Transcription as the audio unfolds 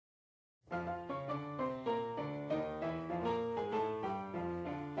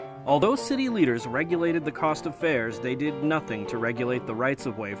Although city leaders regulated the cost of fares, they did nothing to regulate the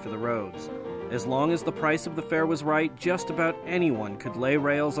rights-of-way for the roads. As long as the price of the fare was right, just about anyone could lay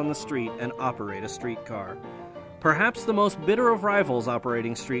rails on the street and operate a streetcar. Perhaps the most bitter of rivals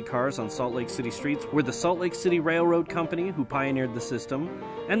operating streetcars on Salt Lake City streets were the Salt Lake City Railroad Company, who pioneered the system,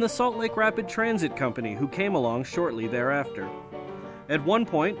 and the Salt Lake Rapid Transit Company, who came along shortly thereafter. At one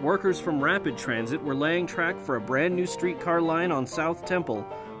point, workers from Rapid Transit were laying track for a brand new streetcar line on South Temple,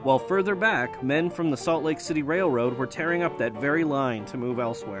 while further back, men from the Salt Lake City Railroad were tearing up that very line to move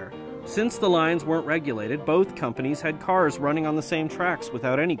elsewhere. Since the lines weren't regulated, both companies had cars running on the same tracks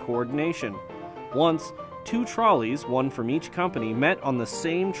without any coordination. Once, two trolleys, one from each company, met on the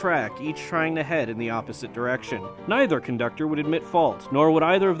same track, each trying to head in the opposite direction. Neither conductor would admit fault, nor would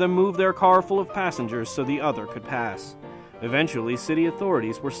either of them move their car full of passengers so the other could pass. Eventually, city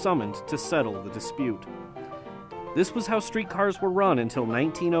authorities were summoned to settle the dispute. This was how streetcars were run until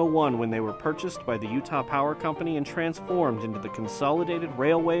 1901, when they were purchased by the Utah Power Company and transformed into the Consolidated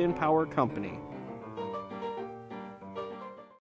Railway and Power Company.